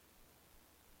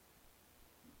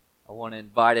I want to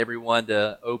invite everyone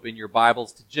to open your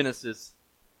Bibles to Genesis.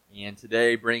 And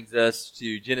today brings us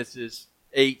to Genesis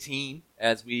 18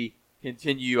 as we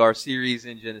continue our series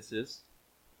in Genesis,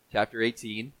 chapter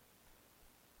 18.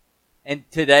 And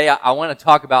today I want to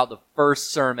talk about the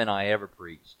first sermon I ever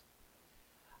preached.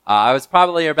 I was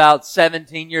probably about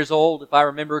 17 years old, if I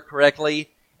remember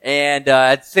correctly, and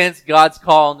had sensed God's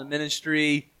call in the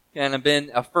ministry, kind of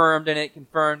been affirmed in it,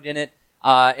 confirmed in it.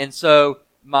 And so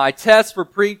my test for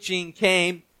preaching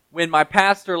came when my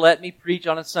pastor let me preach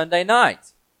on a Sunday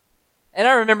night. And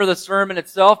I remember the sermon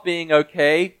itself being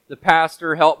okay. The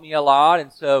pastor helped me a lot,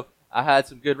 and so I had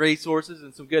some good resources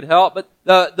and some good help. But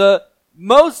the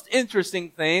most interesting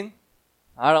thing,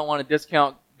 I don't want to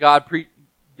discount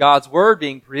God's word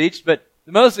being preached, but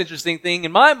the most interesting thing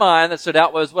in my mind that stood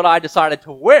out was what I decided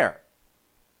to wear.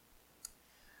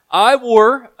 I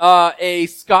wore a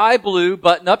sky blue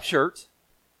button-up shirt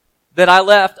that I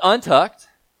left untucked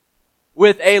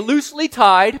with a loosely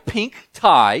tied pink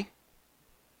tie.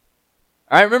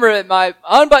 I remember that my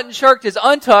unbuttoned shirt is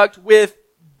untucked with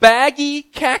baggy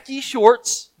khaki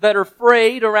shorts that are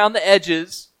frayed around the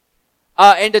edges.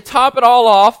 And to top it all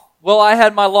off, well, I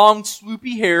had my long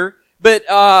swoopy hair, but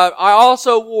I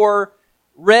also wore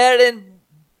red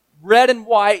and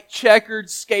white checkered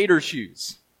skater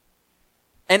shoes.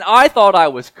 And I thought I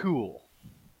was cool.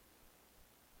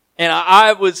 And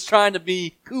I was trying to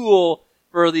be cool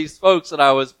for these folks that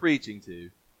I was preaching to.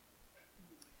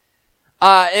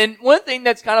 And one thing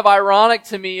that's kind of ironic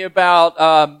to me about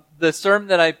the sermon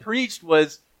that I preached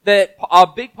was that a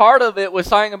big part of it was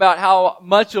talking about how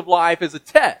much of life is a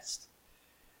test.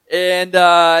 And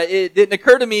it didn't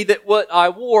occur to me that what I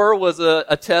wore was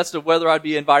a test of whether I'd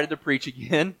be invited to preach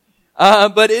again.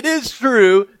 But it is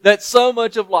true that so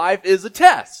much of life is a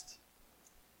test.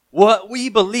 What we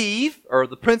believe, or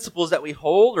the principles that we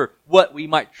hold, or what we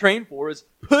might train for is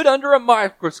put under a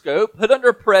microscope, put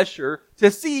under pressure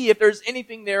to see if there's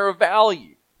anything there of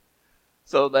value.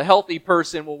 So the healthy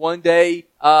person will one day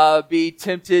be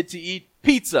tempted to eat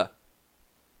pizza.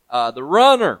 The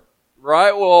runner,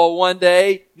 right, will one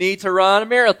day need to run a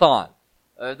marathon.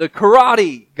 The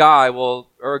karate guy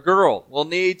or girl will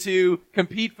need to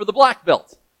compete for the black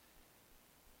belt.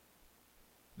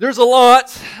 There's a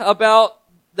lot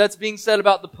that's being said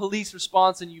about the police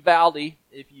response in Uvalde,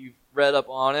 if you've read up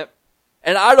on it.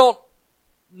 And I don't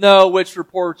know which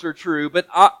reports are true, but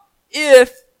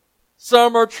if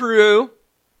some are true,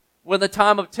 when the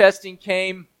time of testing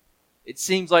came, it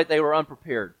seems like they were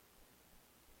unprepared.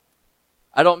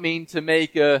 I don't mean to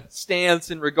make a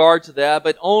stance in regard to that,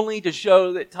 but only to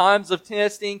show that times of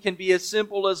testing can be as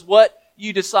simple as what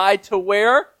you decide to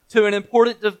wear to an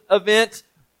important event,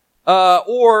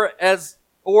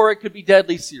 or it could be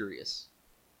deadly serious.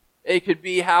 It could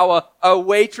be how a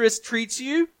waitress treats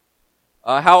you,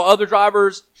 how other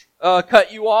drivers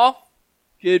cut you off.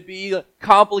 Could be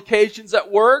complications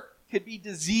at work. Could be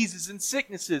diseases and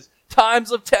sicknesses.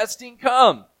 Times of testing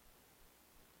come.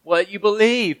 What you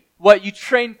believe, what you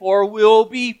train for will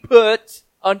be put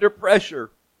under pressure.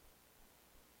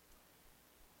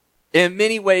 In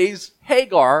many ways,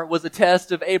 Hagar was a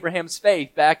test of Abraham's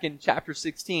faith back in chapter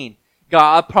 16.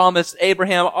 God promised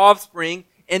Abraham offspring,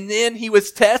 and then he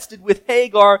was tested with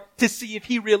Hagar to see if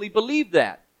he really believed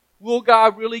that. Will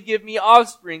God really give me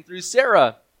offspring through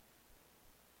Sarah?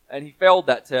 And he failed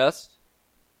that test.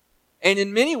 And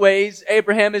in many ways,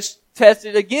 Abraham is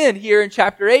tested again here in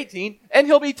chapter 18, and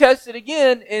he'll be tested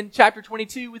again in chapter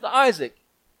 22 with Isaac.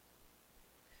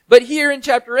 But here in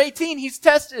chapter 18, he's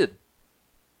tested.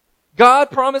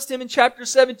 God promised him in chapter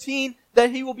 17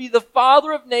 that he will be the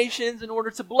father of nations in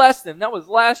order to bless them. That was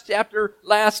last chapter,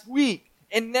 last week.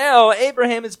 And now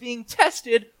Abraham is being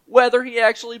tested whether he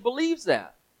actually believes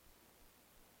that.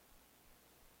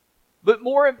 But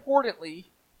more importantly,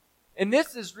 and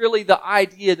this is really the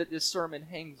idea that this sermon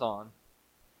hangs on,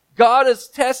 God is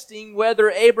testing whether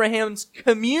Abraham's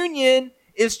communion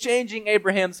is changing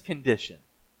Abraham's condition.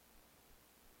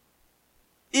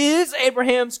 Is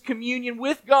Abraham's communion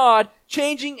with God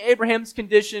changing Abraham's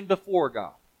condition before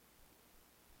God?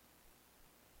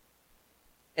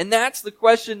 And that's the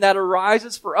question that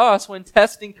arises for us when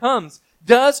testing comes.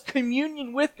 Does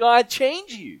communion with God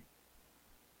change you?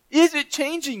 Is it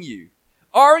changing you?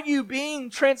 Are you being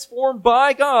transformed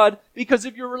by God because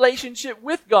of your relationship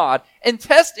with God? And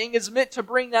testing is meant to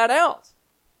bring that out.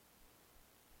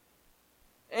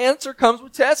 Answer comes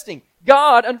with testing.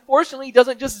 God, unfortunately,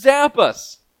 doesn't just zap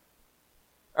us.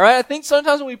 Alright, I think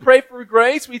sometimes when we pray for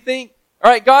grace, we think,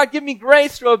 alright, God, give me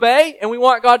grace to obey, and we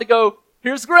want God to go,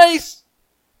 here's grace.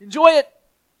 Enjoy it.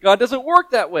 God doesn't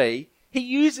work that way. He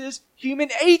uses human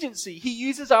agency. He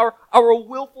uses our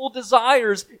willful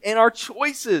desires and our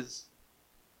choices.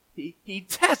 He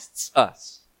tests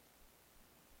us.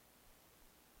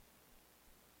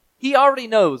 He already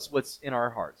knows what's in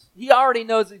our hearts. He already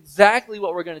knows exactly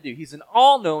what we're going to do. He's an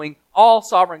all-knowing,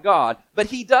 all-sovereign God, but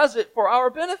He does it for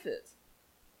our benefit.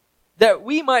 That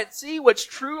we might see what's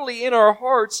truly in our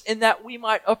hearts and that we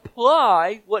might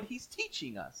apply what He's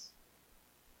teaching us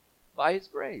by His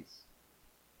grace.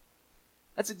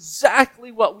 That's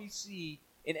exactly what we see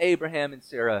in Abraham and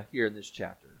Sarah here in this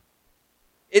chapter.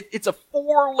 It's a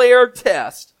 4-layer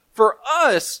test for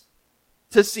us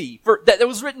to see, that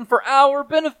was written for our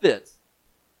benefit.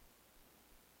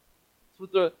 That's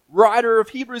what the writer of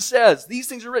Hebrews says. These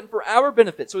things are written for our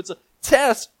benefit. So it's a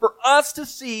test for us to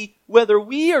see whether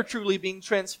we are truly being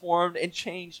transformed and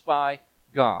changed by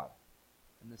God.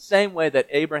 In the same way that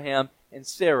Abraham and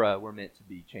Sarah were meant to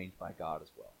be changed by God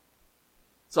as well.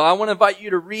 So I want to invite you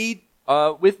to read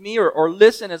with me or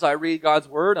listen as I read God's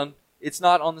Word. It's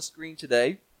not on the screen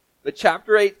today, but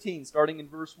chapter 18, starting in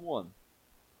verse 1.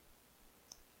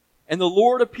 And the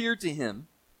Lord appeared to him,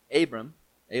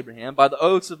 Abraham, by the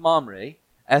oaks of Mamre,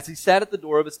 as he sat at the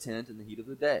door of his tent in the heat of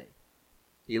the day.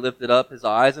 He lifted up his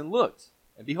eyes and looked,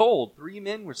 and behold, 3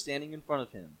 men were standing in front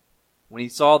of him. When he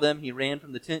saw them, he ran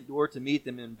from the tent door to meet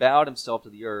them and bowed himself to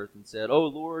the earth and said, O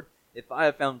Lord, if I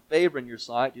have found favor in your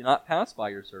sight, do not pass by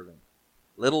your servant.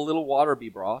 Let a little water be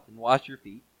brought, and wash your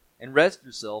feet, and rest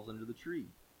yourselves under the tree,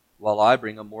 while I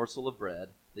bring a morsel of bread,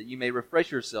 that you may refresh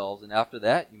yourselves, and after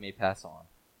that you may pass on,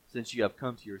 since you have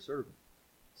come to your servant.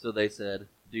 So they said,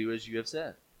 Do as you have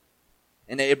said.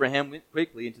 And Abraham went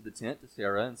quickly into the tent to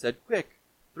Sarah and said, Quick,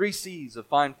 3 seahs of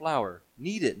fine flour,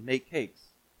 knead it and make cakes.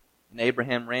 And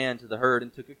Abraham ran to the herd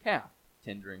and took a calf,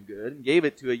 tender and good, and gave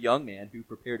it to a young man who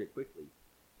prepared it quickly.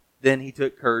 Then he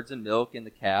took curds and milk and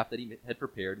the calf that he had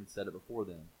prepared and set it before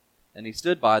them. And he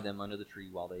stood by them under the tree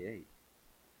while they ate.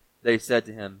 They said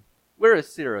to him, Where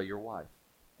is Sarah, your wife?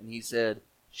 And he said,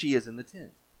 She is in the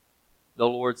tent. The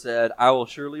Lord said, I will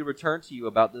surely return to you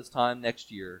about this time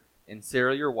next year, and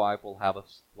Sarah, your wife, will have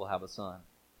a son.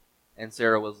 And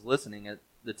Sarah was listening at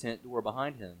the tent door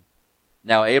behind him.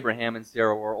 Now Abraham and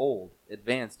Sarah were old,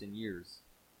 advanced in years.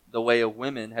 The way of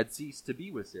women had ceased to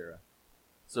be with Sarah.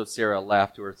 So Sarah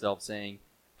laughed to herself, saying,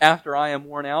 After I am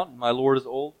worn out and my Lord is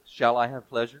old, shall I have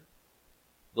pleasure?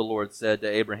 The Lord said to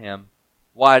Abraham,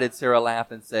 Why did Sarah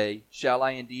laugh and say, Shall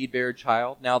I indeed bear a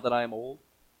child now that I am old?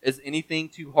 Is anything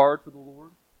too hard for the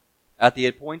Lord? At the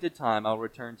appointed time I will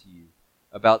return to you,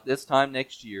 about this time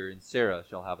next year, and Sarah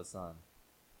shall have a son.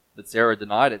 But Sarah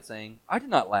denied it, saying, I did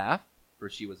not laugh, for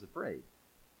she was afraid.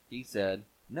 He said,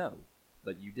 No,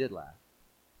 but you did laugh.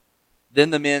 Then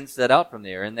the men set out from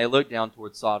there, and they looked down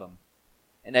toward Sodom.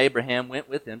 And Abraham went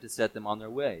with them to set them on their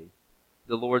way.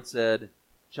 The Lord said,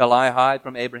 Shall I hide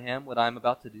from Abraham what I am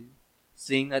about to do,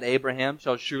 seeing that Abraham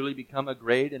shall surely become a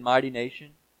great and mighty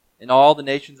nation, and all the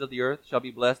nations of the earth shall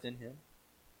be blessed in him?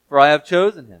 For I have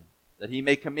chosen him, that he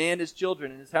may command his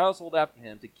children and his household after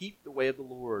him to keep the way of the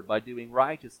Lord by doing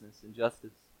righteousness and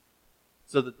justice,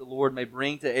 so that the Lord may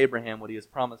bring to Abraham what he has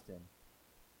promised him.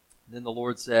 Then the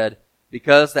Lord said,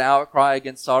 Because the outcry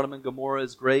against Sodom and Gomorrah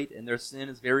is great, and their sin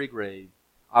is very grave,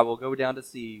 I will go down to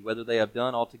see whether they have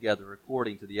done altogether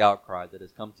according to the outcry that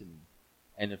has come to me.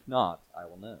 And if not, I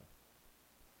will know.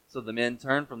 So the men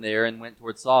turned from there and went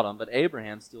toward Sodom, but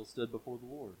Abraham still stood before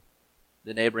the Lord.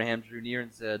 Then Abraham drew near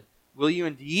and said, Will you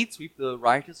indeed sweep the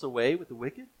righteous away with the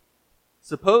wicked?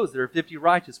 Suppose there are 50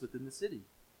 righteous within the city.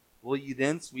 Will you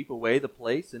then sweep away the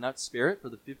place and not spare it for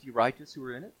the 50 righteous who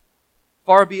are in it?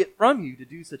 Far be it from you to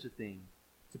do such a thing,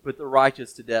 to put the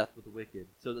righteous to death with the wicked,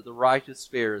 so that the righteous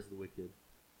spares the wicked.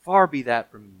 Far be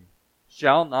that from you.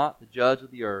 Shall not the judge of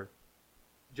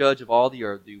all the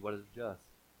earth, do what is just?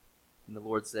 And the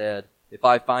Lord said, If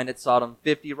I find at Sodom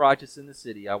 50 righteous in the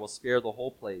city, I will spare the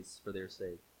whole place for their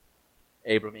sake.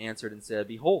 Abram answered and said,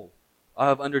 Behold, I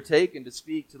have undertaken to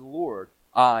speak to the Lord.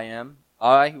 I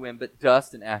who am but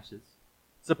dust and ashes.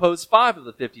 Suppose 5 of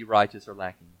the 50 righteous are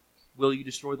lacking. Will you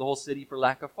destroy the whole city for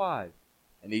lack of 5?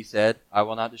 And he said, I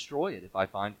will not destroy it if I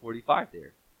find 45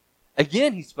 there.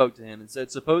 Again he spoke to him and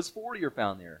said, Suppose 40 are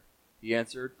found there. He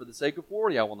answered, For the sake of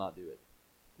 40 I will not do it.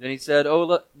 Then he said,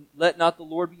 let not the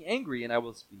Lord be angry, and I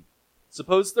will speak.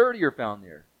 Suppose 30 are found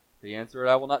there. He answered,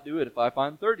 I will not do it if I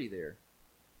find 30 there.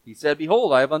 He said,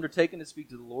 Behold, I have undertaken to speak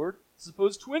to the Lord.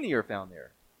 Suppose 20 are found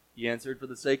there. He answered, For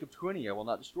the sake of 20 I will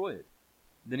not destroy it.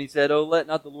 Then he said, let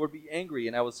not the Lord be angry,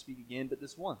 and I will speak again but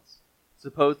this once.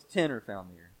 Suppose 10 are found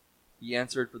there. He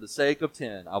answered, For the sake of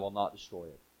 10 I will not destroy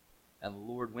it. And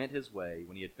the Lord went his way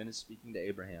when he had finished speaking to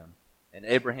Abraham, and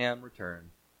Abraham returned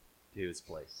to his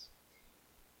place.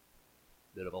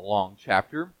 bit of a long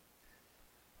chapter,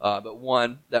 but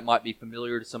one that might be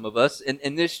familiar to some of us.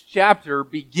 And this chapter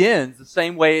begins the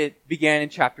same way it began in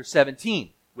chapter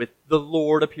 17, with the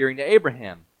Lord appearing to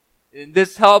Abraham. And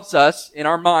this helps us, in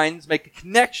our minds, make a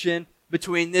connection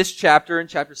between this chapter and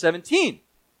chapter 17.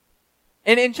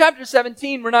 And in chapter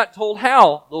 17, we're not told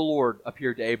how the Lord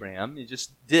appeared to Abraham. He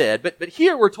just did. But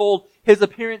here we're told his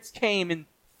appearance came in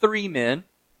 3 men.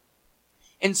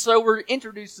 And so we're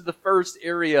introduced to the first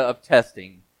area of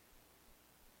testing.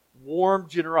 Warm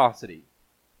generosity.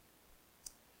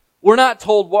 We're not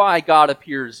told why God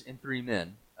appears in 3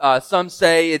 men. Some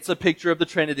say it's a picture of the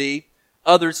Trinity.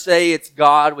 Others say it's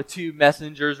God with 2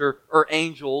 messengers or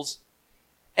angels.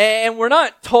 And we're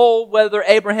not told whether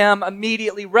Abraham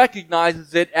immediately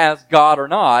recognizes it as God or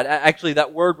not. Actually,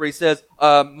 that word where he says,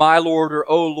 my Lord or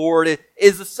O Lord, it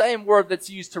is the same word that's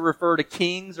used to refer to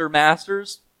kings or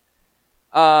masters.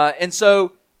 And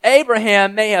so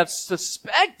Abraham may have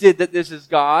suspected that this is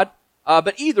God,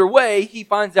 but either way, he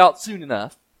finds out soon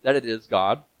enough that it is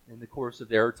God in the course of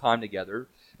their time together.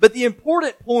 But the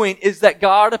important point is that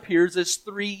God appears as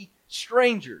 3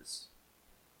 strangers.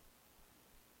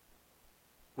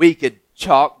 We could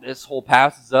chalk this whole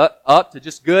passage up to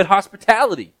just good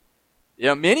hospitality. You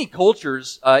know, many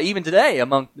cultures, even today,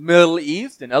 among the Middle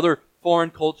East and other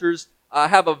foreign cultures,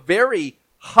 have a very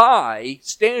high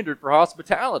standard for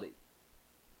hospitality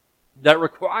that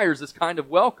requires this kind of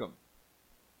welcome.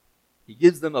 He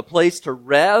gives them a place to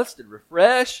rest and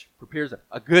refresh, prepares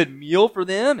a good meal for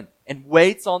them, and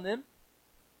waits on them.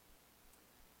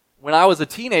 When I was a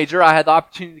teenager, I had the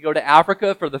opportunity to go to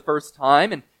Africa for the first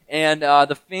time, and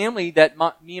the family that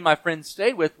me and my friends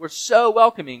stayed with were so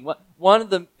welcoming. One of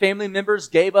the family members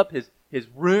gave up his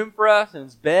room for us and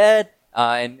his bed,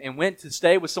 and went to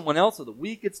stay with someone else so that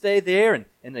we could stay there,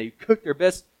 and they cooked their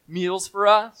best meals for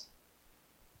us.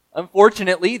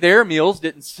 Unfortunately, their meals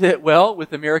didn't sit well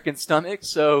with American stomachs,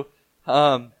 so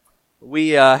we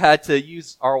had to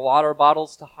use our water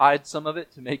bottles to hide some of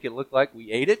it to make it look like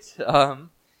we ate it.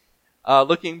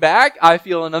 Looking back, I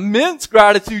feel an immense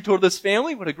gratitude toward this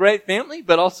family. What a great family,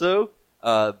 but also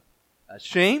a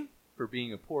shame for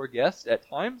being a poor guest at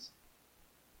times.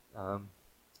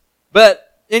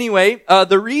 But anyway,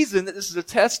 the reason that this is a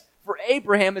test for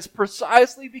Abraham is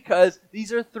precisely because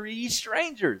these are 3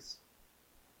 strangers.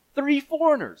 3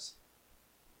 foreigners.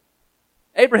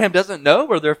 Abraham doesn't know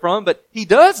where they're from, but he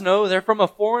does know they're from a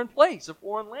foreign place, a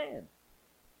foreign land.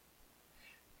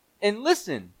 And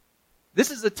listen, this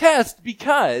is a test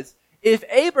because if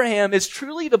Abraham is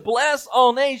truly to bless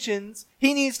all nations,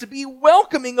 he needs to be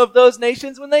welcoming of those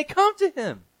nations when they come to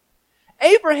him.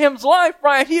 Abraham's life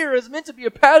right here is meant to be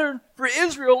a pattern for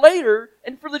Israel later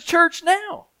and for the church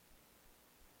now.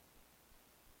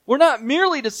 We're not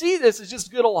merely to see this as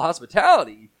just good old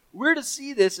hospitality. We're to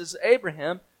see this as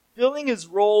Abraham filling his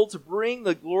role to bring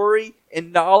the glory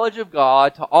and knowledge of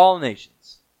God to all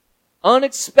nations.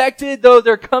 Unexpected though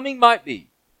their coming might be.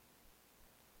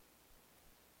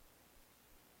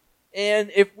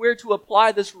 And if we're to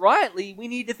apply this rightly, we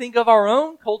need to think of our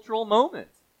own cultural moment.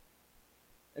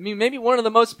 I mean, maybe one of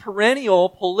the most perennial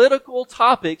political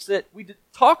topics that we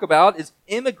talk about is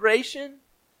immigration,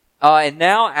 and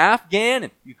now Afghan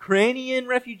and Ukrainian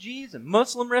refugees and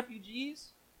Muslim refugees,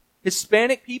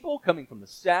 Hispanic people coming from the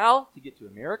South to get to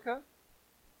America.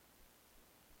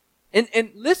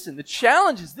 And listen, the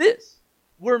challenge is this.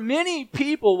 Where many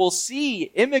people will see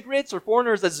immigrants or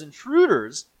foreigners as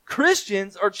intruders,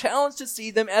 Christians are challenged to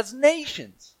see them as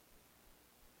nations.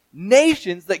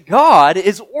 Nations that God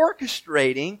is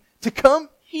orchestrating to come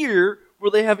here where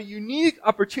they have a unique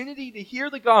opportunity to hear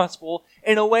the gospel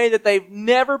in a way that they've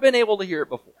never been able to hear it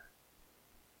before.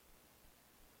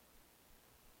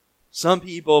 Some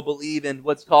people believe in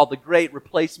what's called the Great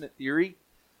Replacement Theory,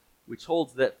 which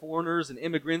holds that foreigners and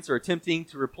immigrants are attempting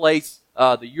to replace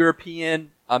the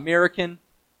European American.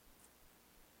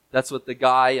 That's what the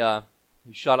guy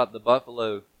who shot up the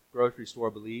Buffalo grocery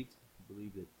store believed. He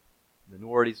believed that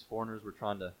minorities, foreigners were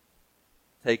trying to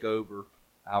take over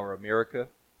our America.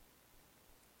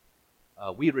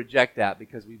 We reject that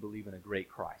because we believe in a great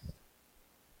Christ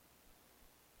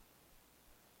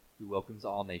who welcomes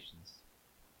all nations.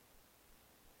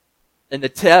 And the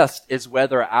test is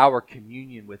whether our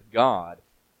communion with God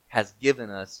has given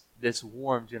us this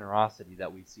warm generosity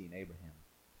that we see in Abraham.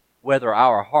 Whether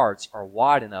our hearts are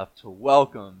wide enough to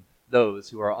welcome those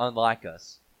who are unlike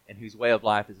us and whose way of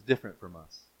life is different from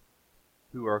us,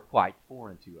 who are quite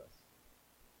foreign to us.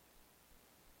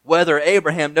 Whether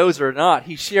Abraham knows it or not,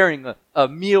 he's sharing a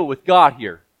meal with God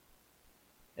here.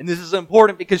 And this is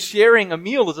important because sharing a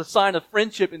meal is a sign of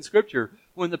friendship in Scripture.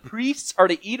 When the priests are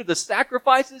to eat of the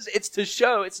sacrifices, it's to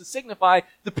signify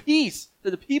the peace that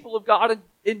the people of God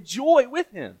enjoy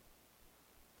with Him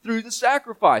through the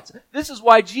sacrifice. This is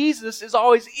why Jesus is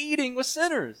always eating with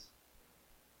sinners.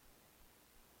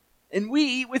 And we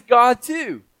eat with God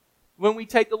too. When we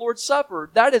take the Lord's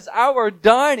Supper, that is our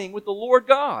dining with the Lord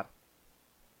God.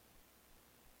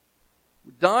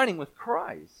 We're dining with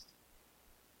Christ.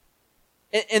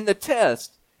 And the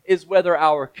test is whether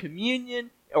our communion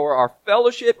or our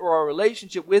fellowship or our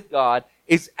relationship with God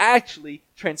is actually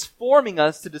transforming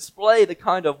us to display the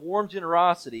kind of warm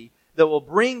generosity that will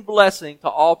bring blessing to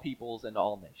all peoples and to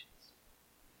all nations.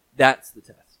 That's the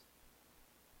test.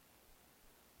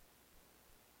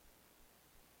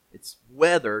 It's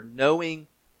whether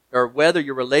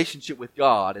your relationship with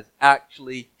God is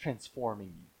actually transforming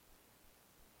you.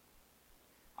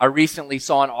 I recently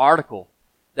saw an article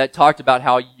that talked about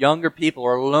how younger people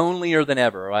are lonelier than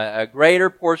ever. A greater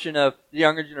portion of the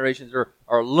younger generations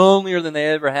are lonelier than they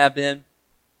ever have been.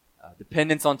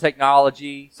 Dependence on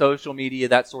technology, social media,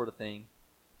 that sort of thing.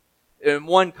 And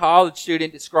one college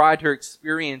student described her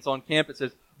experience on campus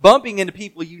as bumping into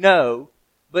people you know,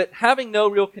 but having no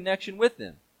real connection with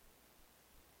them.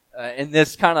 And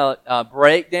this kind of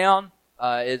breakdown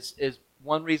is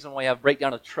one reason why we have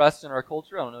breakdown of trust in our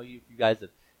culture. I don't know if you guys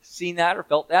have seen that or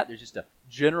felt that. There's just a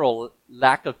general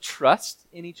lack of trust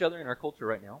in each other in our culture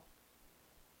right now.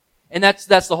 And that's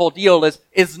the whole deal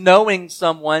is knowing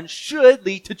someone should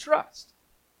lead to trust.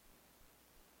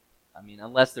 I mean,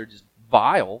 unless they're just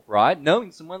vile, right?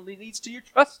 Knowing someone leads to your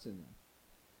trust in them.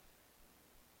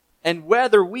 And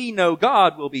whether we know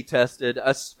God will be tested,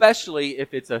 especially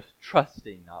if it's a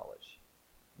trusting knowledge.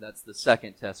 That's the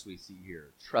second test we see here,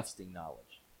 trusting knowledge.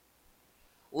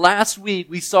 Last week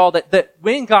we saw that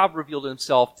when God revealed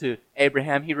Himself to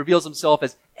Abraham, He reveals Himself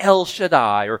as El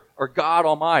Shaddai, or God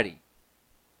Almighty.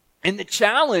 And the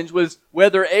challenge was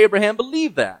whether Abraham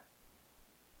believed that.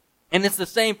 And it's the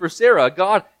same for Sarah.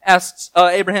 God asks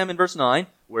Abraham in verse 9,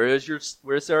 where is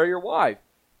Sarah your wife?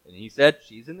 And he said,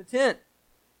 she's in the tent.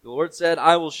 The Lord said,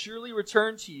 I will surely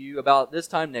return to you about this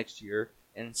time next year,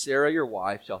 and Sarah your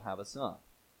wife shall have a son.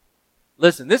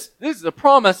 Listen, this is a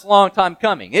promise long time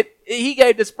coming. He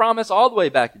gave this promise all the way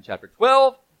back in chapter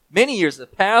 12. Many years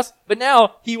have passed, but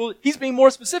now he's being more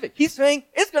specific. He's saying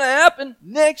it's going to happen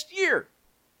next year.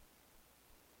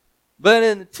 But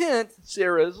in the tent,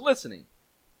 Sarah is listening.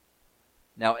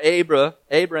 Now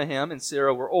Abraham and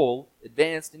Sarah were old,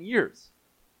 advanced in years.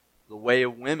 The way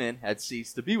of women had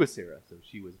ceased to be with Sarah, so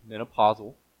she was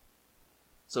menopausal.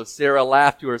 So Sarah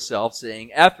laughed to herself,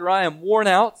 saying, after I am worn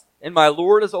out and my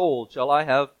Lord is old, shall I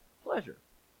have pleasure?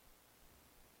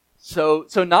 So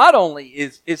not only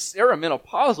is Sarah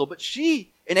menopausal, but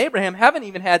she and Abraham haven't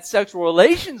even had sexual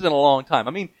relations in a long time.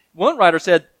 I mean, one writer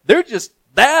said, they're just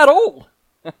that old.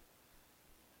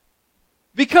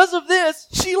 Because of this,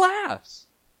 she laughs.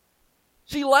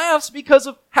 She laughs because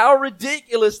of how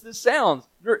ridiculous this sounds.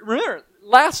 Remember,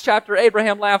 last chapter,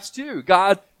 Abraham laughs too.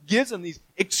 God gives him these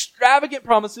extravagant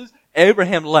promises.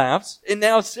 Abraham laughs, and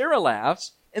now Sarah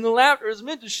laughs. And the laughter is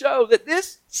meant to show that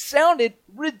this sounded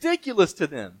ridiculous to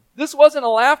them. This wasn't a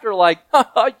laughter like,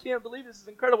 I can't believe this is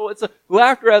incredible. It's a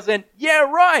laughter as in, yeah,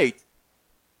 right.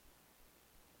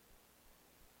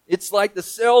 It's like the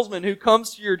salesman who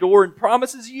comes to your door and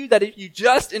promises you that if you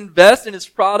just invest in his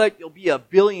product, you'll be a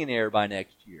billionaire by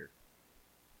next year.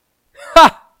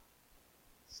 Ha!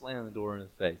 Slam the door in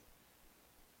his face.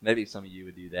 Maybe some of you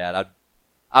would do that.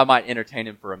 I might entertain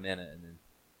him for a minute and then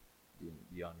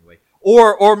be on your way.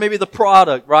 Or maybe the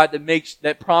product, right,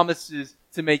 that promises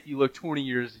to make you look 20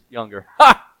 years younger.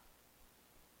 Ha!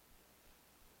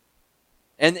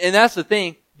 And that's the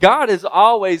thing. God has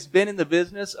always been in the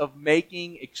business of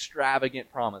making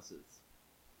extravagant promises.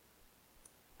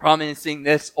 Promising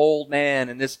this old man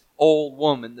and this old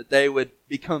woman that they would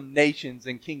become nations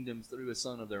and kingdoms through a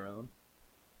son of their own.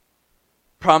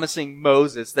 Promising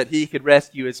Moses that he could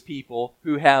rescue his people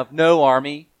who have no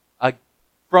army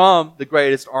from the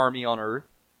greatest army on earth.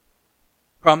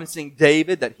 Promising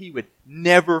David that he would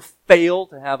never fail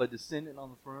to have a descendant on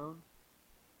the throne.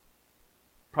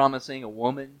 Promising a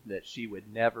woman that she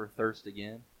would never thirst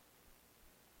again.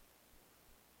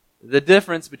 The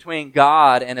difference between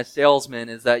God and a salesman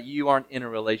is that you aren't in a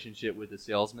relationship with the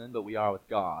salesman, but we are with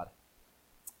God.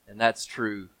 And that's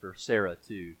true for Sarah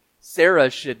too. Sarah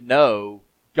should know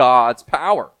God's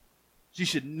power. She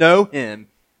should know Him,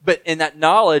 and that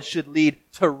knowledge should lead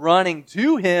to running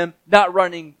to Him, not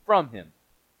running from Him.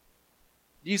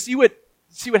 Do you see what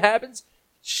happens?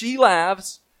 She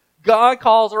laughs. God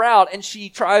calls her out, and she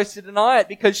tries to deny it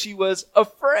because she was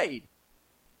afraid.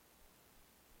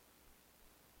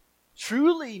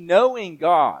 truly knowing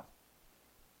God,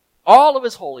 all of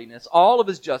His holiness, all of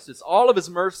His justice, all of His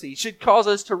mercy should cause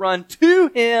us to run to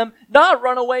Him, not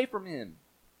run away from Him.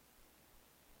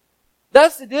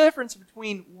 That's the difference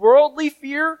between worldly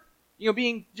fear,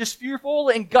 being just fearful,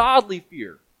 and godly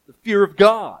fear, the fear of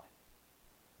God.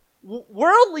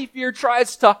 Worldly fear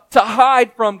tries to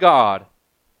hide from God.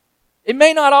 It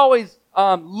may not always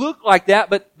look like that,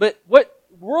 but what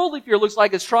worldly fear looks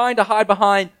like is trying to hide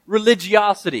behind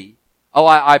religiosity. Oh,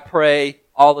 I pray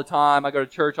all the time. I go to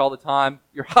church all the time.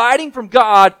 You're hiding from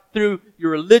God through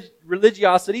your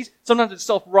religiosities. Sometimes it's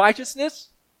self-righteousness.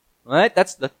 Right?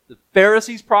 That's the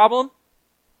Pharisees' problem.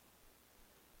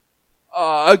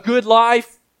 A good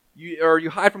life. You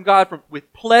hide from God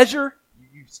with pleasure.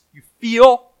 You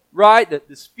feel, right, that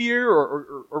this fear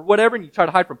or whatever, and you try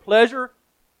to hide from pleasure.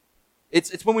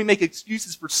 It's when we make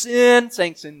excuses for sin,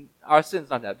 saying our sin's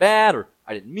not that bad, or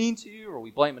I didn't mean to, or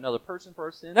we blame another person for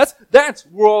our sin. That's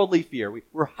worldly fear.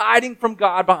 We're hiding from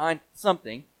God behind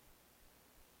something.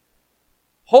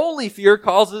 Holy fear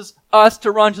causes us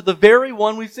to run to the very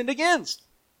one we've sinned against.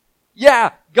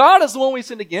 Yeah, God is the one we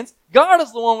sinned against. God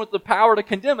is the one with the power to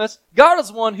condemn us. God is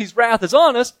the one whose wrath is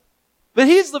on us. But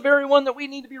He's the very one that we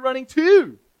need to be running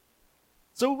to.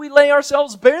 So we lay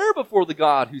ourselves bare before the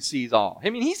God who sees all. I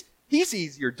mean, He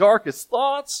sees your darkest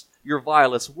thoughts, your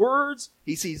vilest words.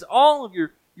 He sees all of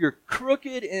your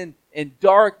crooked and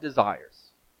dark desires.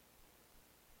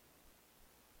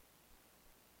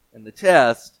 And the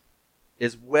test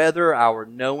is whether our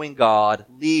knowing God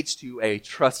leads to a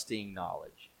trusting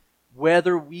knowledge.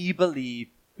 Whether we believe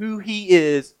who He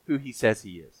is, who He says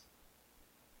He is.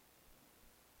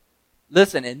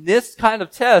 Listen, and this kind of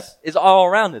test is all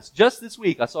around us. Just this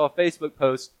week, I saw a Facebook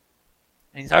post,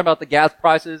 and he's talking about the gas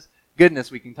prices.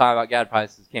 Goodness, we can talk about gas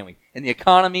prices, can't we? And the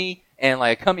economy, and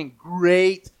like a coming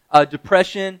great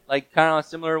depression, like kind of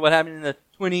similar to what happened in the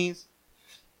 20s.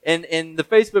 And the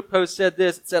Facebook post said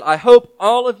this. It said, I hope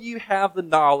all of you have the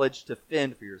knowledge to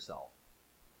fend for yourself.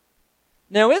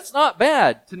 Now, it's not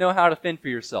bad to know how to fend for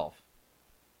yourself.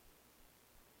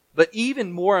 But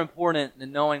even more important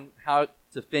than knowing how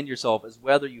to fend yourself is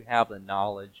whether you have the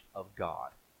knowledge of God.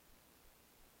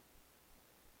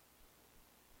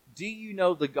 Do you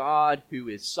know the God who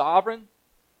is sovereign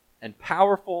and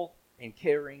powerful and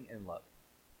caring and loving?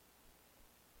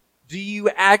 Do you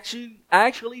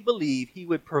actually believe He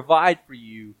would provide for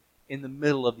you in the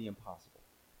middle of the impossible?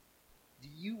 Do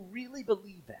you really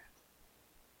believe that?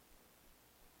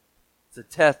 It's a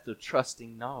test of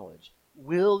trusting knowledge.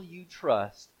 Will you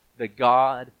trust the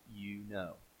God you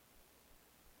know?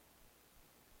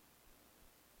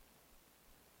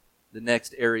 The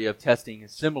next area of testing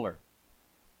is similar.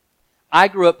 I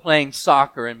grew up playing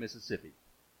soccer in Mississippi.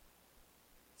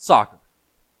 Soccer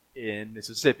in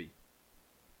Mississippi.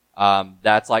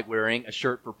 That's like wearing a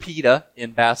shirt for PETA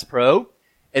in Bass Pro.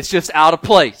 It's just out of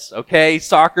place, okay?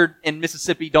 Soccer and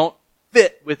Mississippi don't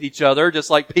fit with each other, just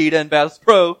like PETA and Bass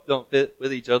Pro don't fit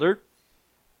with each other.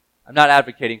 I'm not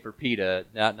advocating for PETA,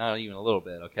 not even a little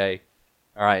bit, okay?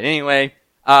 All right, anyway,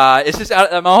 it's just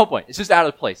my whole point. It's just out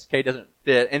of place, okay? It doesn't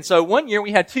fit. And so one year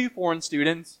we had two foreign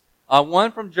students,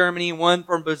 one from Germany, one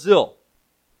from Brazil.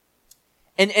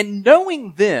 And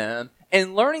knowing them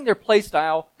and learning their play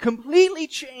style completely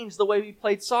changed the way we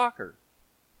played soccer.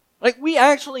 Like, we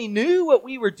actually knew what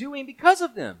we were doing because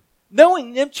of them.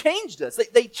 Knowing them changed us.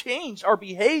 They changed our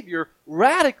behavior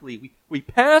radically. We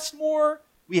passed more.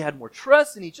 We had more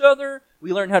trust in each other.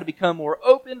 We learned how to become more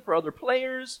open for other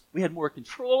players. We had more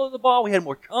control of the ball. We had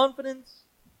more confidence.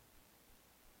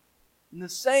 In the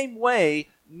same way,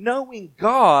 knowing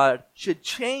God should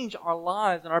change our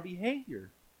lives and our behavior.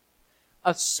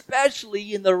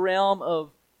 Especially in the realm of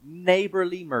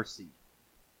neighborly mercy.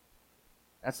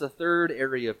 That's the third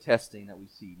area of testing that we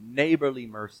see. Neighborly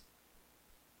mercy.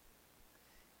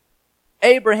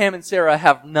 Abraham and Sarah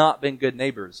have not been good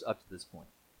neighbors up to this point.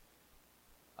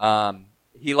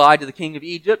 He lied to the king of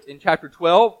Egypt in chapter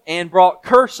 12 and brought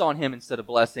curse on him instead of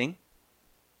blessing.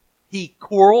 He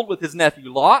quarreled with his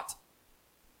nephew Lot.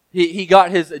 He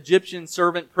got his Egyptian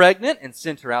servant pregnant and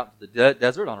sent her out to the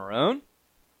desert on her own.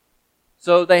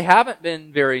 So they haven't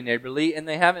been very neighborly, and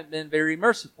they haven't been very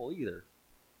merciful either.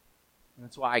 And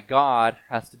that's why God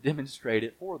has to demonstrate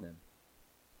it for them.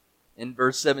 In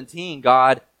verse 17,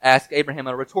 God asked Abraham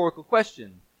a rhetorical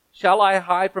question. Shall I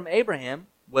hide from Abraham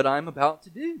what I am about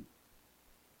to do?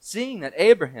 Seeing that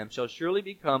Abraham shall surely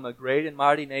become a great and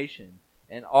mighty nation,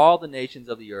 and all the nations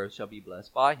of the earth shall be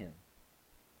blessed by him.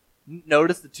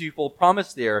 Notice the twofold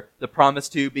promise there. The promise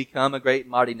to become a great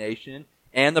and mighty nation,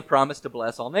 and the promise to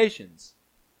bless all nations.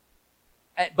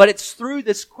 But it's through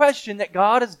this question that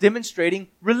God is demonstrating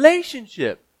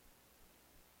relationship.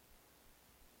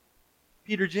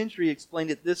 Peter Gentry explained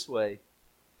it this way.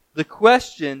 The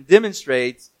question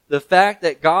demonstrates the fact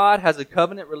that God has a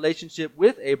covenant relationship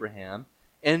with Abraham,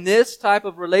 and this type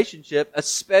of relationship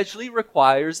especially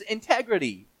requires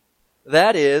integrity.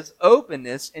 That is,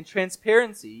 openness and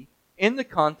transparency in the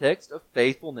context of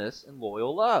faithfulness and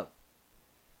loyal love.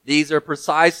 These are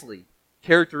precisely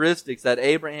characteristics that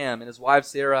Abraham and his wife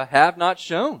Sarah have not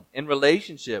shown in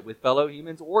relationship with fellow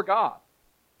humans or God.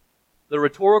 The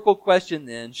rhetorical question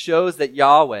then shows that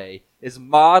Yahweh is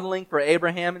modeling for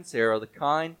Abraham and Sarah the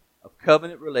kind of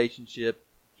covenant relationship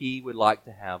He would like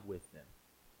to have with them.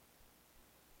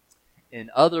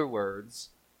 In other words,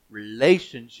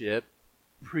 relationship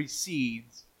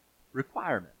precedes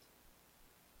requirement.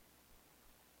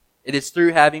 It is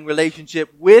through having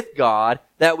relationship with God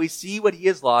that we see what He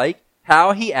is like,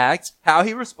 how He acts, how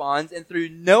He responds, and through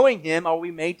knowing Him are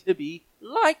we made to be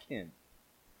like Him.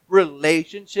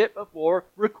 Relationship before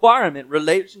requirement.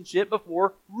 Relationship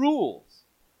before rules.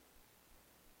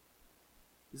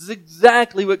 This is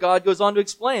exactly what God goes on to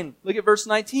explain. Look at verse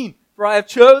 19. For I have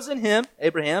chosen him,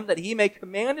 Abraham, that he may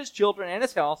command his children and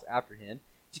his house after him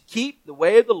to keep the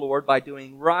way of the Lord by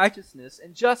doing righteousness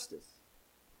and justice,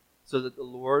 so that the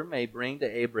Lord may bring to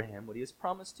Abraham what he has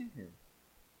promised to him.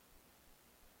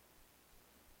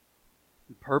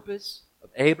 The purpose of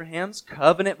Abraham's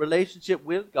covenant relationship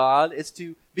with God is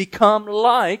to become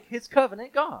like his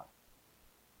covenant God.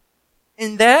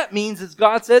 And that means, as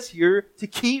God says here, to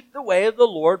keep the way of the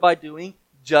Lord by doing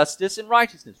justice and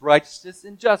righteousness. Righteousness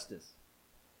and justice.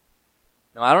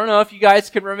 Now, I don't know if you guys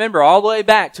can remember all the way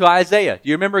back to Isaiah. Do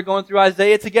you remember going through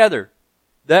Isaiah together?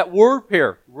 That word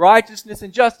pair, righteousness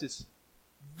and justice,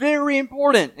 very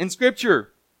important in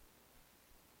Scripture.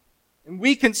 And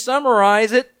we can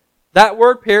summarize it, that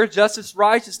word pair, justice,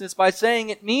 righteousness, by saying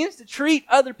it means to treat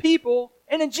other people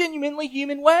in a genuinely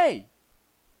human way.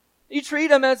 You treat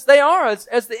them as they are,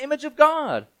 as the image of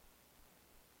God.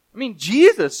 I mean,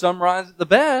 Jesus summarized it the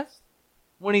best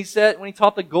when he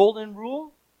taught the golden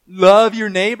rule. Love your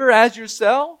neighbor as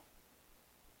yourself.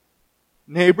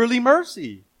 Neighborly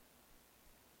mercy.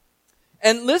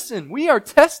 And listen, we are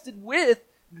tested with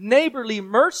neighborly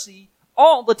mercy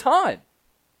all the time.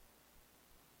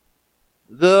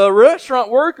 The restaurant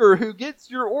worker who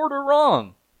gets your order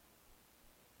wrong.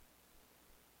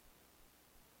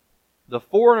 The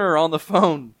foreigner on the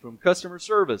phone from customer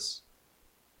service.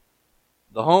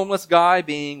 The homeless guy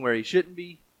being where he shouldn't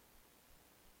be.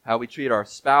 How we treat our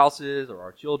spouses or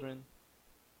our children.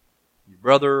 Your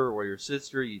brother or your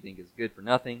sister you think is good for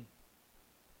nothing.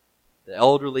 The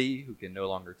elderly who can no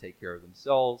longer take care of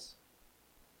themselves.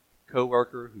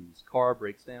 Coworker whose car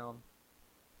breaks down.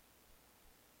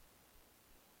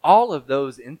 All of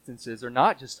those instances are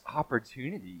not just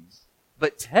opportunities,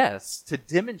 but tests to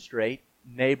demonstrate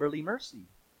neighborly mercy.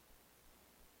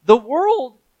 The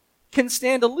world can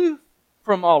stand aloof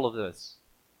from all of this.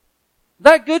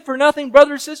 That good-for-nothing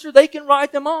brother or sister, they can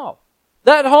write them off.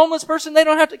 That homeless person, they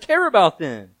don't have to care about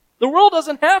them. The world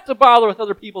doesn't have to bother with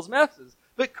other people's messes.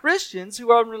 But Christians who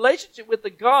are in relationship with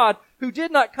the God who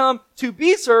did not come to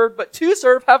be served, but to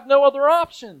serve, have no other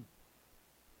option.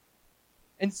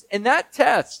 And that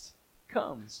test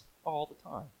comes all the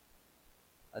time.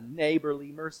 A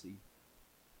neighborly mercy.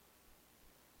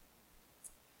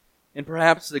 And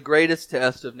perhaps the greatest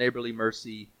test of neighborly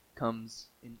mercy comes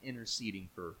in interceding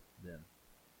for them.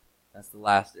 That's the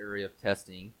last area of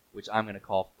testing, which I'm going to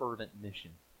call fervent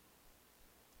mission.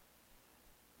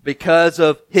 Because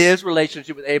of his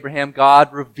relationship with Abraham,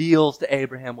 God reveals to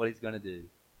Abraham what he's going to do.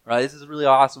 Right? This is really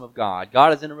awesome of God.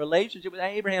 God is in a relationship with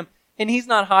Abraham, and he's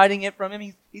not hiding it from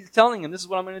him. He's telling him, this is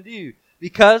what I'm going to do.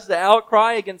 Because the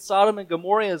outcry against Sodom and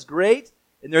Gomorrah is great,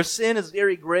 and their sin is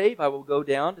very grave, I will go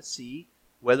down to see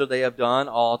whether they have done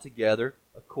altogether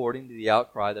according to the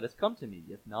outcry that has come to me.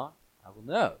 If not, I will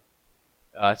know.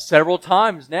 Several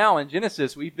times now in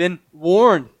Genesis, we've been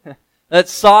warned that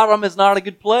Sodom is not a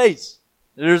good place.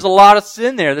 There's a lot of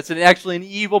sin there. That's actually an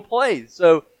evil place.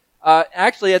 So,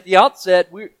 actually, at the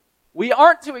outset, we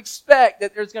aren't to expect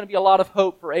that there's going to be a lot of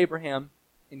hope for Abraham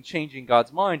in changing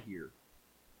God's mind here.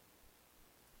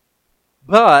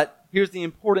 But, here's the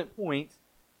important point.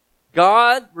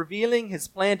 God, revealing his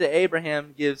plan to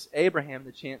Abraham, gives Abraham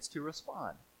the chance to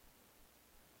respond.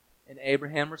 And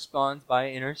Abraham responds by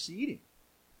interceding.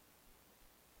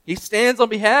 He stands on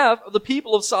behalf of the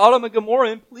people of Sodom and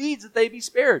Gomorrah and pleads that they be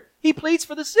spared. He pleads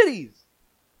for the cities.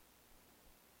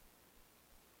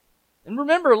 And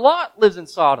remember, Lot lives in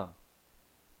Sodom.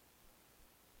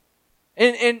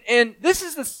 And this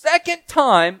is the second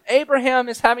time Abraham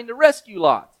is having to rescue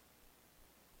Lot.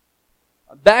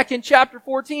 Back in chapter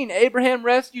 14, Abraham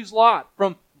rescues Lot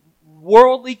from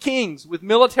worldly kings with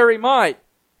military might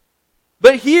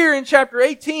But here in chapter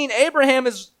 18, Abraham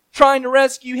is trying to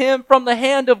rescue him from the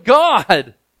hand of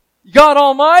God. God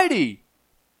Almighty.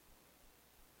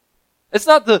 It's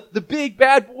not the big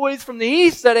bad boys from the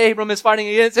east that Abram is fighting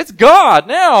against. It's God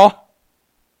now.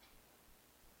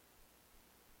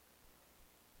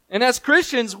 And as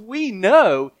Christians, we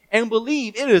know and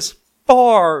believe it is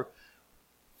far,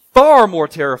 far more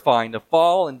terrifying to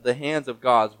fall into the hands of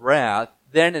God's wrath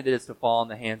than it is to fall in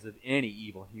the hands of any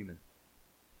evil human.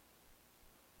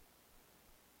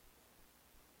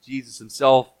 Jesus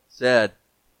himself said,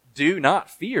 "Do not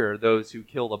fear those who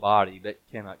kill the body but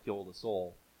cannot kill the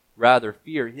soul. Rather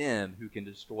fear him who can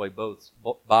destroy both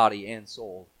body and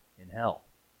soul in hell."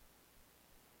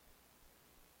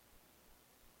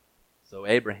 So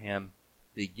Abraham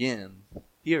begins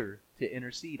here to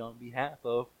intercede on behalf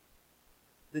of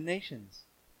the nations.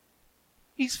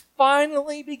 He's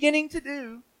finally beginning to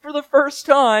do, for the first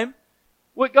time,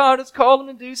 what God has called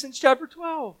him to do since chapter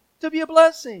 12, to be a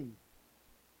blessing.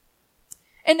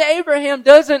 And Abraham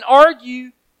doesn't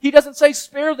argue. He doesn't say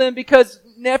spare them because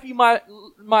nephew my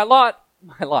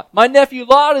nephew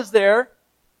Lot is there.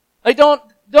 I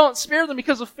don't spare them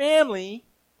because of family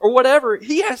or whatever.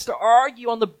 He has to argue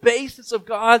on the basis of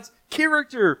God's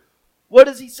character. What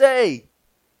does he say?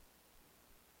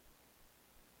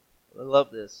 I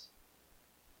love this.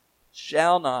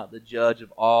 Shall not the judge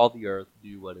of all the earth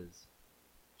do what is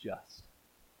just?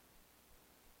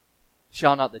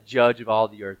 Shall not the judge of all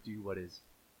the earth do what is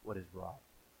right?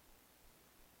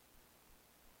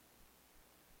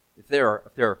 If there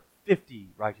are 50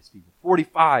 righteous people,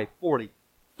 45, 40,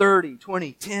 30,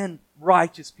 20, 10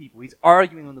 righteous people, he's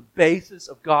arguing on the basis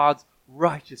of God's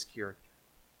righteous character.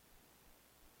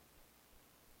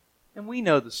 And we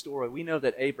know the story. We know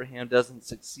that Abraham doesn't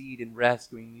succeed in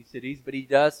rescuing these cities, but he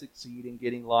does succeed in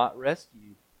getting Lot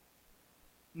rescued.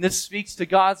 And this speaks to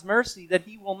God's mercy that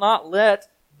he will not let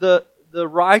the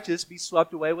righteous be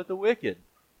swept away with the wicked.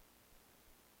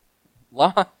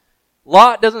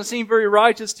 Lot doesn't seem very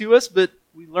righteous to us, but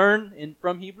we learn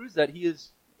from Hebrews that he is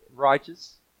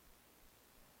righteous.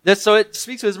 So it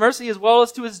speaks to his mercy as well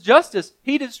as to his justice.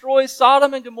 He destroys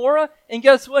Sodom and Gomorrah, and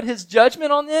guess what? His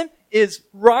judgment on them is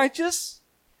righteous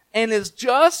and is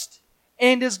just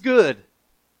and is good.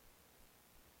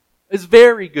 Is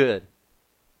very good.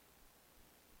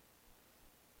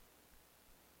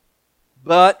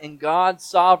 But in God's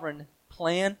sovereign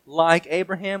plan, like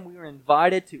Abraham, we are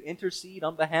invited to intercede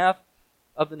on behalf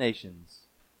of the nations.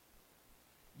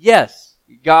 Yes,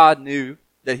 God knew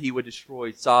that he would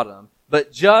destroy Sodom,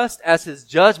 but just as his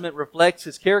judgment reflects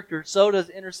his character, so does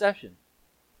intercession.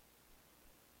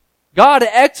 God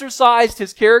exercised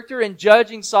his character in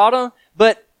judging Sodom,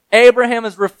 but Abraham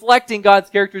is reflecting God's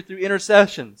character through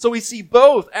intercession. So we see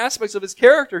both aspects of his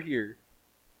character here.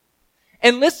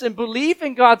 And listen, belief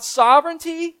in God's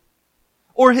sovereignty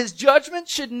or his judgment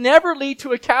should never lead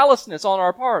to a callousness on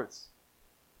our parts.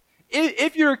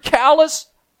 If you're callous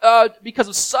because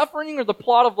of suffering or the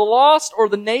plot of the lost or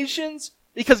the nations,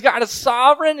 because God is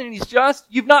sovereign and he's just,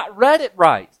 you've not read it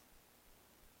right.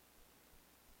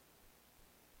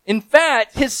 In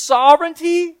fact, his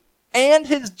sovereignty and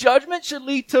his judgment should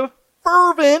lead to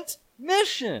fervent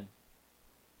mission.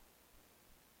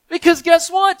 Because guess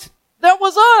what? That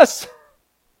was us.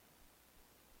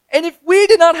 And if we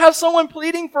did not have someone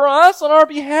pleading for us on our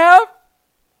behalf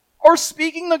or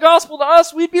speaking the gospel to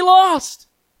us, we'd be lost.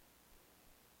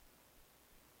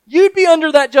 You'd be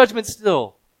under that judgment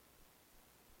still.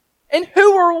 And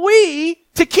who are we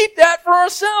to keep that for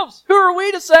ourselves? Who are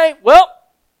we to say, well,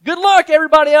 good luck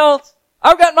everybody else.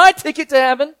 I've got my ticket to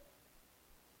heaven.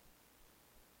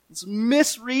 It's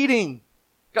misreading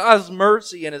God's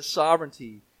mercy and his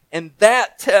sovereignty. And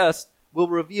that test will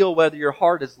reveal whether your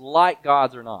heart is like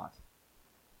God's or not.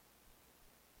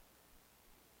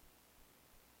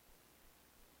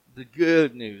 The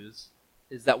good news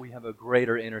is that we have a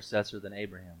greater intercessor than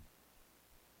Abraham.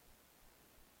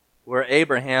 Where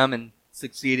Abraham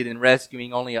succeeded in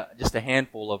rescuing only just a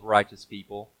handful of righteous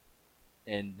people,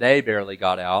 and they barely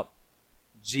got out,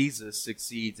 Jesus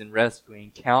succeeds in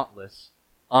rescuing countless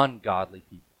ungodly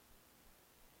people.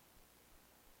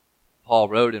 Paul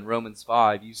wrote in Romans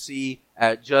 5, you see,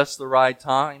 at just the right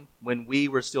time, when we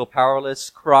were still powerless,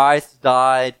 Christ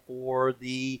died for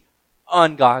the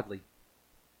ungodly.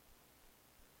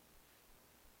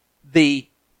 The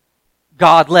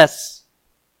godless,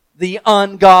 the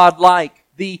ungodlike,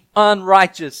 the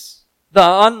unrighteous, the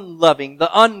unloving, the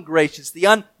ungracious, the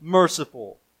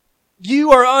unmerciful.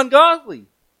 You are ungodly.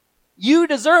 You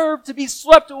deserve to be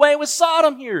swept away with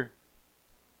Sodom here.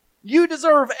 You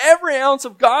deserve every ounce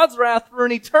of God's wrath for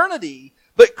an eternity,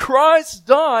 but Christ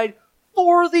died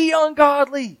for the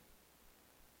ungodly.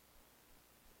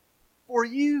 for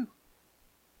you.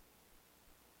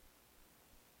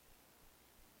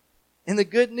 And the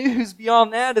good news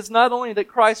beyond that is not only that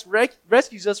Christ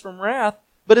rescues us from wrath,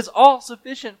 but is all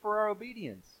sufficient for our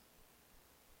obedience.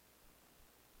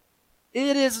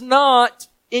 It is not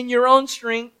in your own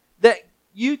strength that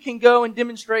you can go and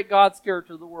demonstrate God's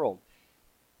character to the world.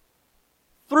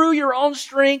 Through your own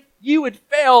strength, you would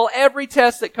fail every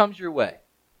test that comes your way.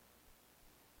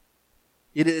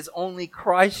 It is only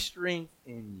Christ's strength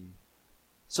in you.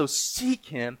 So seek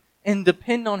Him and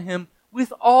depend on Him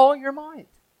with all your might.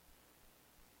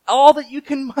 All that you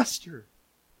can muster.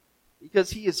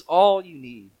 Because He is all you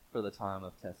need for the time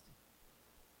of testing.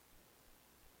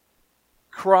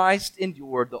 Christ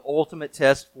endured the ultimate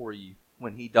test for you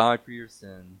when He died for your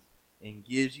sins and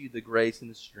gives you the grace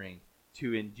and the strength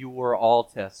to endure all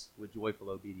tests with joyful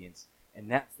obedience.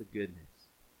 And that's the good news.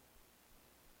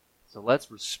 So let's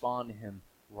respond to Him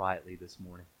rightly this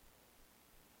morning.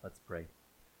 Let's pray.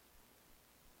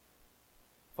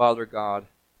 Father God,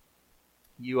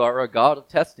 You are a God of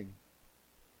testing.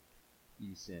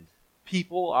 You send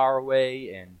people our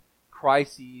way and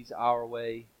crises our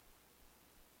way,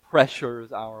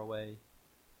 pressures our way,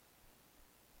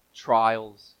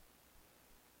 trials.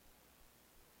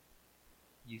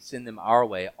 You send them our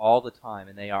way all the time,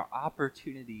 and they are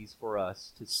opportunities for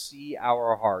us to see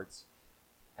our hearts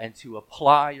and to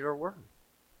apply Your word,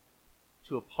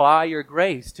 to apply Your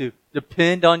grace, to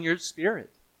depend on Your Spirit,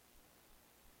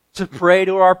 to pray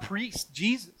to our priest,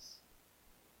 Jesus.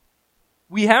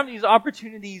 We have these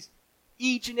opportunities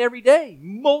each and every day,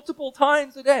 multiple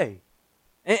times a day.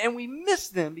 And we miss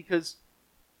them because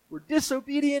we're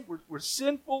disobedient, we're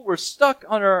sinful, we're stuck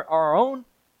on our own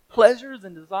pleasures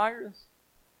and desires.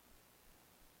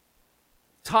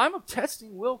 Time of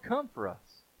testing will come for us.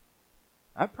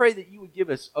 I pray that You would give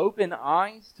us open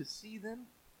eyes to see them,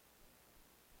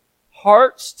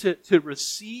 hearts to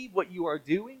receive what You are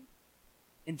doing,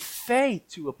 and faith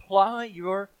to apply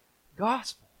Your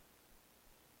gospel.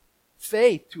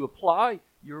 Faith to apply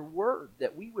Your word,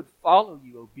 that we would follow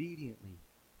You obediently,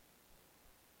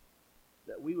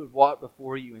 that we would walk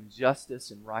before You in justice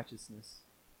and righteousness,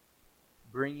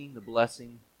 bringing the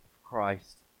blessing of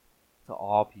Christ to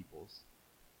all peoples.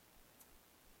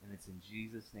 And it's in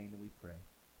Jesus' name that we pray.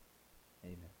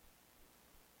 Amen.